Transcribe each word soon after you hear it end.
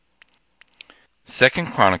2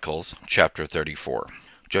 Chronicles Chapter 34.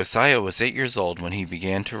 Josiah was 8 years old when he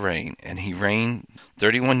began to reign, and he reigned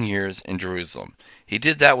 31 years in Jerusalem. He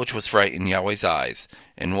did that which was right in Yahweh's eyes,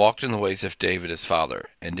 and walked in the ways of David his father,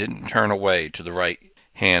 and didn't turn away to the right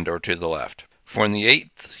hand or to the left. For in the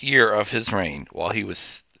 8th year of his reign, while he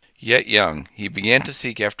was yet young, he began to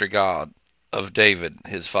seek after God of David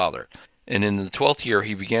his father. And in the 12th year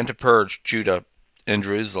he began to purge Judah and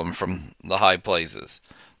Jerusalem from the high places,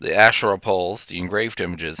 the Asherah poles, the engraved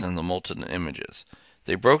images, and the molten images.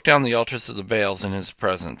 They broke down the altars of the Baals in his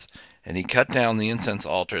presence, and he cut down the incense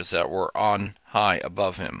altars that were on high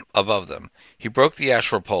above them. He broke the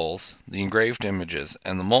Asherah poles, the engraved images,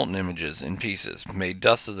 and the molten images in pieces, made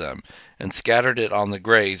dust of them, and scattered it on the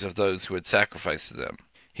graves of those who had sacrificed to them.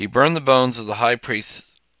 He burned the bones of the high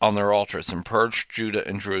priests on their altars, and purged Judah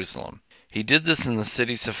and Jerusalem. He did this in the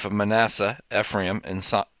cities of Manasseh, Ephraim, and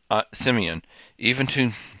Simeon, even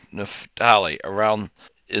to Naphtali, around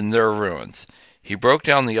in their ruins. He broke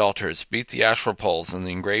down the altars, beat the Asherah poles and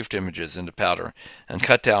the engraved images into powder, and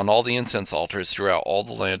cut down all the incense altars throughout all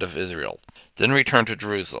the land of Israel, then returned to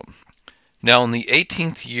Jerusalem. Now in the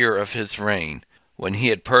 18th year of his reign, when he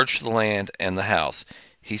had purged the land and the house,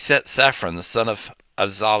 he set Shaphan the son of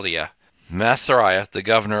Azaliah, Masariah the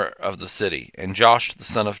governor of the city, and Josh the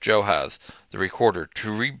son of Joahaz the recorder,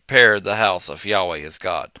 to repair the house of Yahweh his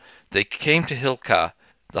God. They came to Hilkiah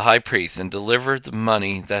the high priest, and delivered the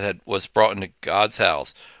money that was brought into God's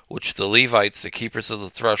house, which the Levites, the keepers of the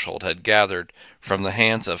threshold, had gathered from the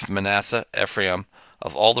hands of Manasseh, Ephraim,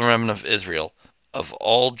 of all the remnant of Israel, of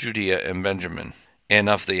all Judea and Benjamin, and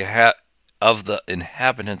of the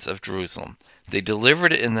inhabitants of Jerusalem. They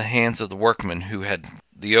delivered it in the hands of the workmen who had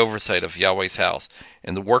the oversight of Yahweh's house,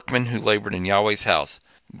 and the workmen who labored in Yahweh's house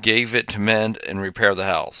gave it to mend and repair the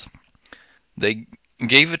house. They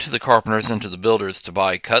gave it to the carpenters and to the builders to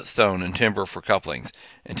buy cut stone and timber for couplings,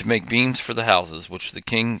 and to make beams for the houses which the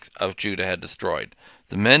king of Judah had destroyed.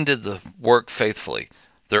 The men did the work faithfully.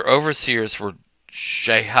 Their overseers were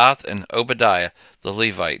Shahath and Obadiah the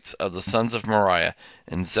Levites, of the sons of Moriah,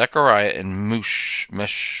 and Zechariah and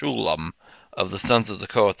Meshullam of the sons of the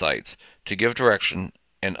Kohathites, to give direction,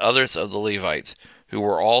 and others of the Levites, who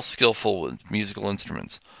were all skillful with musical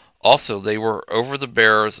instruments. Also they were over the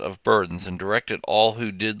bearers of burdens, and directed all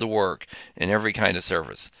who did the work in every kind of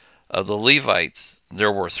service. Of the Levites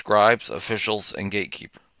there were scribes, officials, and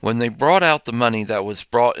gatekeepers. When they brought out the money that was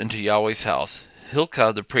brought into Yahweh's house,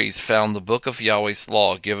 Hilkiah the priest found the book of Yahweh's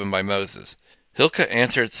law given by Moses. Hilkiah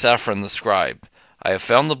answered Shaphan the scribe, I have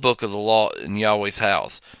found the book of the law in Yahweh's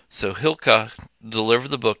house. So Hilkiah delivered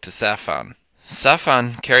the book to Shaphan.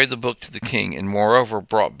 Shaphan carried the book to the king, and moreover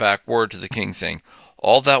brought back word to the king, saying,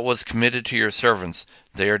 All that was committed to your servants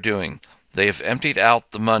they are doing. They have emptied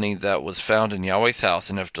out the money that was found in Yahweh's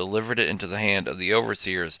house, and have delivered it into the hand of the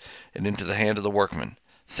overseers and into the hand of the workmen.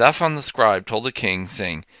 Shaphan the scribe told the king,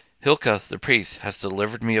 saying, Hilkiah the priest has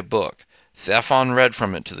delivered me a book. Shaphan read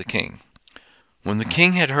from it to the king. When the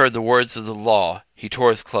king had heard the words of the law, he tore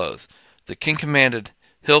his clothes. The king commanded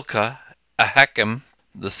Hilkiah, Ahikam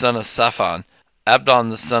the son of Shaphan, Abdon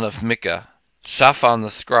the son of Micah, Shaphan the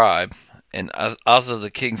scribe, and Uzzah the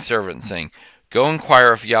king's servant, saying, Go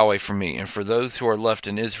inquire of Yahweh for me, and for those who are left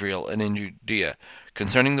in Israel and in Judea,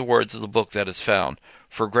 concerning the words of the book that is found.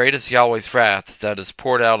 For great is Yahweh's wrath that is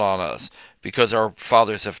poured out on us, because our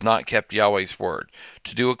fathers have not kept Yahweh's word,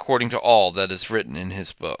 to do according to all that is written in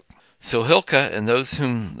his book. So Hilkiah and those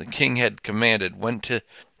whom the king had commanded went to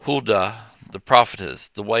Huldah the prophetess,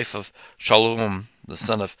 the wife of Shallum the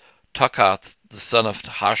son of Tukath, the son of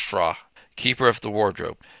Hashrah, keeper of the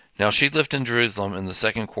wardrobe. Now she lived in Jerusalem in the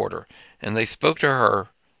 2nd quarter, and they spoke to her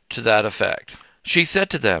to that effect. She said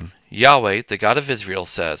to them, Yahweh, the God of Israel,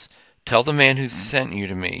 says, Tell the man who sent you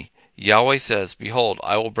to me, Yahweh says, Behold,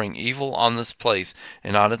 I will bring evil on this place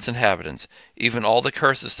and on its inhabitants, even all the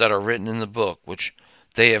curses that are written in the book, which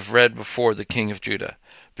they have read before the king of Judah,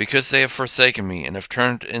 because they have forsaken me, and have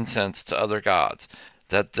turned incense to other gods,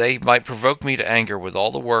 that they might provoke me to anger with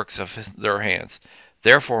all the works of their hands.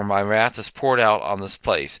 Therefore my wrath is poured out on this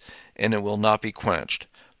place, and it will not be quenched.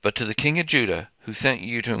 But to the king of Judah, who sent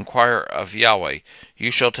you to inquire of Yahweh,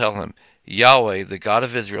 you shall tell him, Yahweh, the God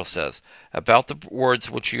of Israel, says, about the words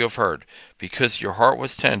which you have heard, because your heart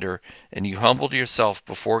was tender, and you humbled yourself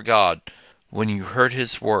before God, when you heard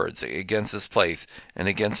his words against this place and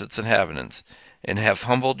against its inhabitants, and have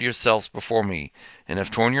humbled yourselves before me, and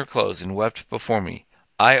have torn your clothes and wept before me.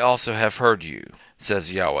 I also have heard you,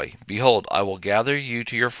 says Yahweh. Behold, I will gather you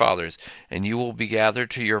to your fathers, and you will be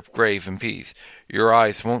gathered to your grave in peace. Your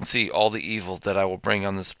eyes won't see all the evil that I will bring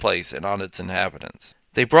on this place and on its inhabitants.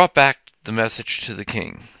 They brought back the message to the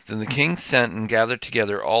king. Then the king sent and gathered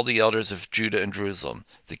together all the elders of Judah and Jerusalem.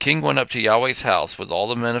 The king went up to Yahweh's house with all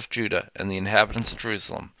the men of Judah and the inhabitants of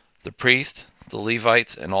Jerusalem, the priests, the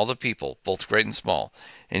Levites, and all the people, both great and small.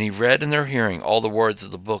 And he read in their hearing all the words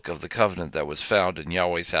of the book of the covenant that was found in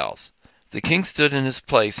Yahweh's house. The king stood in his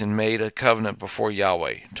place and made a covenant before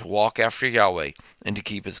Yahweh, to walk after Yahweh, and to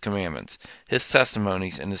keep his commandments, his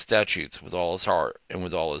testimonies, and his statutes with all his heart and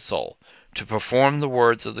with all his soul, to perform the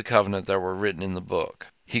words of the covenant that were written in the book.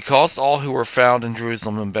 He caused all who were found in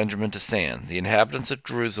Jerusalem and Benjamin to stand. The inhabitants of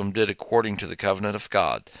Jerusalem did according to the covenant of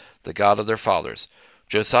God, the God of their fathers.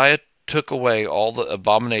 Josiah took away all the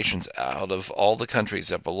abominations out of all the countries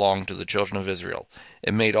that belonged to the children of Israel,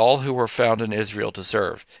 and made all who were found in Israel to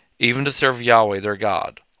serve, even to serve Yahweh their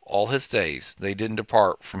God. All his days they didn't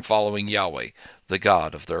depart from following Yahweh, the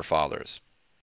God of their fathers.